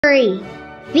Mercury,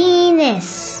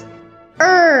 Venus,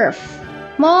 Earth,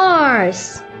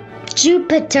 Mars,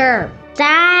 Jupiter,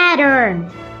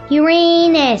 Saturn,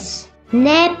 Uranus,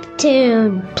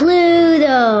 Neptune,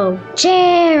 Pluto,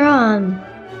 Charon,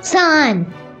 Sun.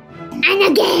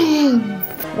 And again.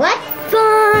 What?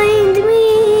 Find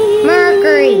me.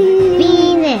 Mercury,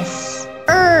 Venus,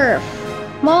 Earth,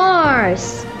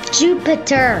 Mars,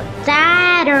 Jupiter,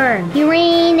 Saturn,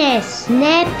 Uranus,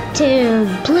 Neptune,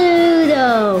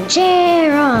 Pluto,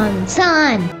 Charon,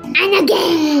 Sun. And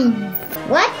again.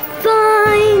 What?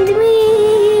 Find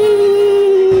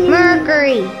me.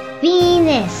 Mercury,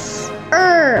 Venus,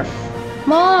 Earth,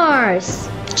 Mars,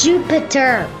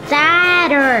 Jupiter,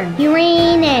 Saturn,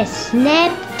 Uranus,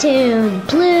 Neptune,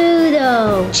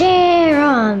 Pluto,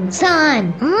 Charon,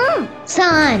 Sun.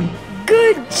 Sun.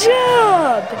 Good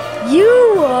job!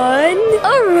 You won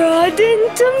a rotten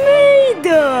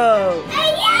tomato!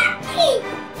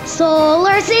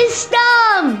 Solar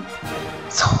system.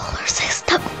 Solar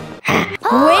system.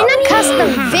 Win a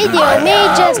custom video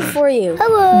made just for you.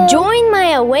 Hello. Join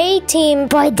my away team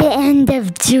By the end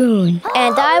of June.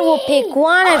 and I will pick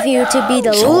one of you to be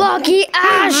the lucky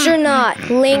astronaut.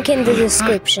 Link in the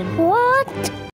description. What?